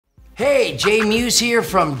Hey, Jay Mewes here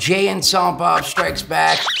from Jay and Silent Bob Strikes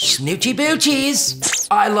Back. Snoochie Boochies.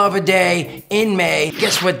 I love a day in May.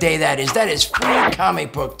 Guess what day that is? That is Free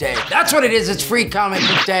Comic Book Day. That's what it is, it's Free Comic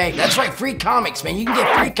Book Day. That's right, free comics, man. You can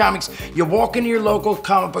get free comics. You walk into your local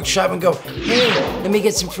comic book shop and go, hey, let me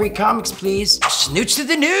get some free comics, please. Snooch to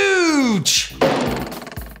the nooch.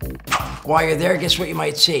 While you're there, guess what you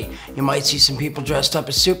might see? You might see some people dressed up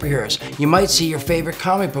as superheroes. You might see your favorite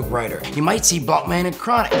comic book writer. You might see Buttman and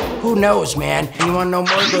Chronic. Who knows, man? And you wanna know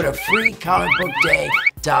more? Go to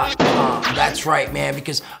freecomicbookday.com. That's right, man,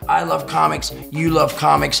 because I love comics, you love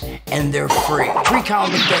comics, and they're free. Free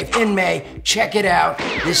Comic Book Day in May. Check it out.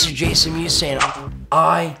 This is Jason Mewes saying,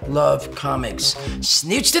 I love comics.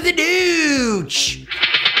 Snooch to the nooch!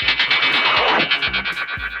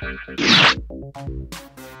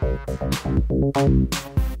 Thank you.